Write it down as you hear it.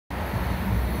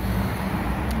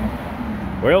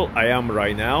Well, I am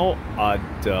right now at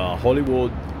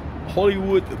Hollywood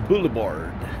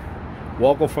Boulevard,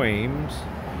 Walk of Fames,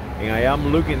 and I am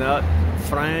looking at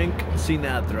Frank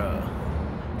Sinatra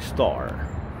star.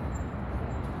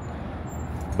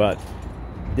 But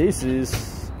this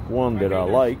is one that I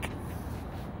like.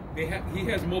 He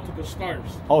has multiple stars.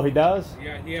 Oh, he does?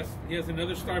 Yeah, he has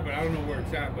another star, but I don't know where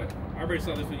it's at. But I already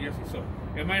saw this one yesterday, so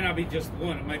it might not be just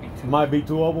one. It might be two. Might be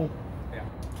two of them. Yeah.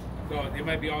 So it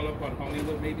might be all up on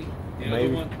Hollywood, maybe. The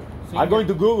Maybe. other one. I'm going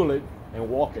to Google it and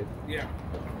walk it. Yeah.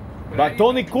 But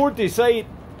Tony Curtis said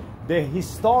that his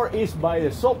star is by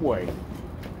the subway.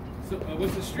 So,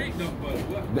 what's the street? No, but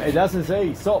what? It doesn't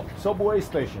say subway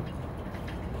station.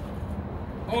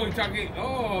 Oh,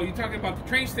 you're talking about the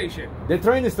train station The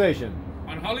train station.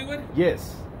 on Hollywood?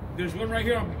 Yes. There's one right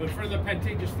here in front of the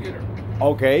Pantages Theater.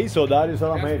 Okay, so that is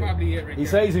what I That's made. probably it right He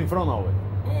there. says in front of it.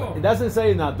 Oh. It doesn't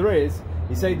say an address.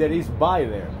 He says that it's by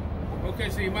there. Okay,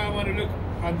 so you might want to look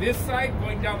on this side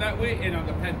going down that way, and on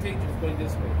the Pantages going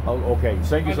this way. Oh, okay.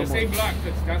 Thank you On so the much. same block,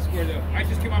 because that's where I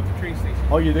just came off the train station.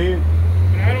 Oh, you did?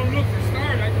 But I don't look for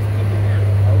stars, I just look for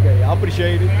work. Okay, I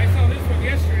appreciate it. But I saw this one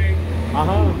yesterday,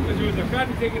 Uh-huh. because there was a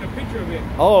family taking a picture of it.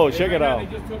 Oh, And check right it now out.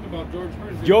 They just talked about George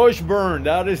Burns. George Byrne,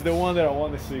 that is the one that I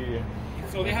want to see.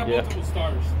 So they have Yeah. multiple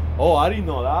stars. Oh, I didn't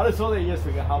know that. I just saw that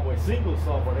yesterday have a single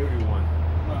star for everyone.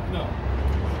 No.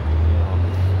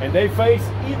 And they face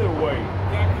either way.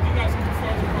 Yeah, because you got some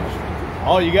stars across the street.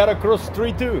 Oh, you got to cross the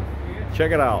street too? Yeah.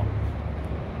 Check it out.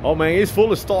 Oh man, it's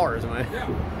full of stars, man. Yeah.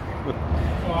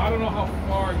 So I don't know how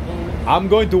far it goes. I'm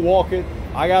going to walk it.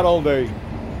 I got all day.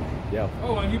 Yeah.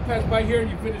 Oh, and you pass by here and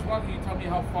you finish walking, you tell me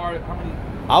how many,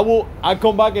 I'll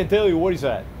come back and tell you what is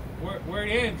that. where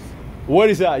it ends. What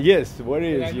is that? Yes, what And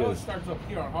is, I know it yes. starts up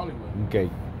here on Hollywood, Okay,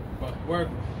 but where?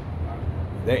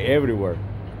 they're everywhere.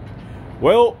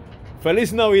 Well,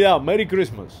 Feliz Navidad, Merry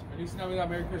Christmas. Feliz Navidad,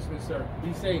 Merry Christmas, sir.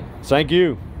 Be safe. Thank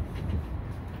you.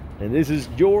 And this is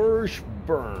George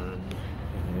Byrne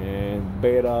and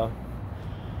Beta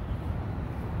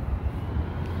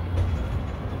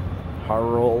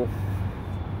Harold.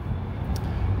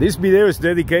 This video is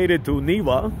dedicated to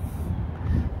Niva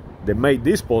that made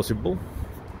this possible,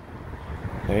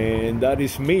 and that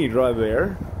is me right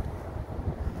there.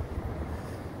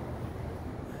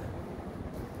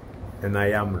 And I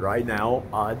am right now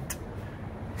at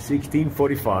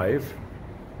 1645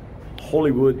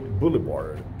 Hollywood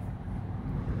Boulevard.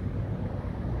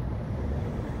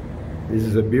 This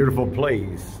is a beautiful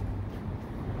place.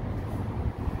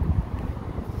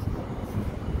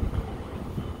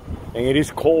 And it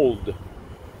is cold.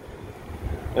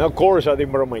 And of course I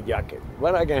didn't bring my jacket,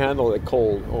 but I can handle the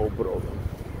cold, no problem.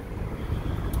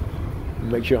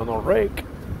 Make sure I'm not wrecked.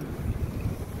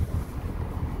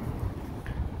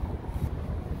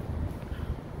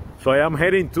 So I am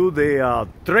heading to the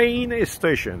train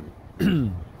station.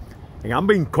 And I've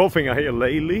been coughing here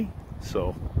lately,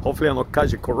 so hopefully I don't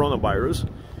catch the coronavirus.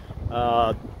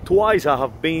 Twice I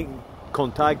have been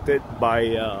contacted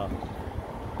by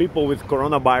people with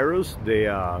coronavirus.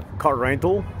 The car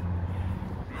rental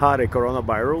had a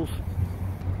coronavirus,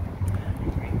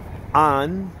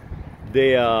 and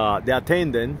the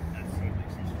attendant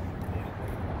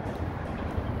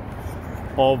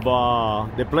of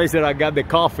the place that I got the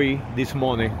coffee this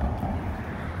morning.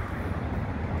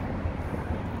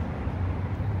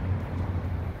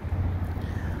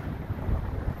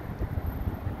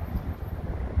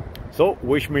 So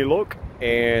wish me luck,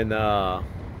 and I'm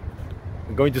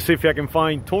going to see if I can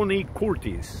find Tony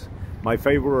Curtis, my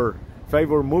favorite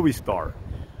movie star.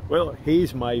 Well,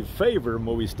 he's my favorite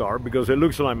movie star because he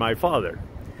looks like my father.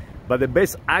 But the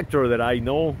best actor that I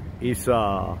know is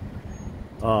Satoichi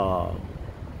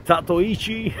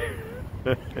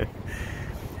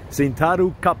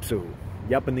Shintaro Katsu,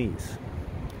 Japanese.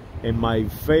 And my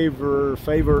favorite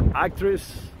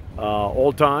actress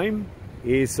all time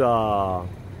is Tracy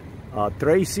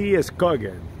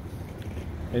Scoggin.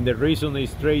 And the reason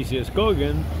is Tracy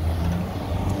Scoggin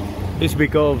is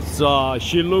because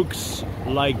she looks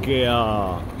like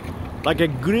a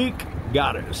Greek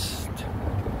goddess.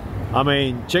 I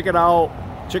mean, check it out.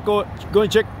 Go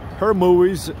and check her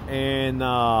movies and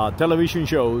television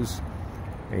shows,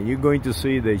 and you're going to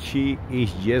see that she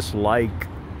is just like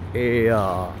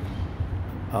a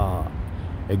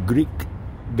Greek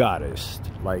goddess,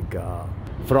 like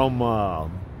from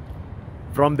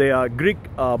the Greek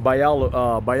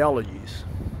biologies.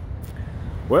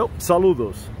 Well,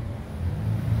 saludos.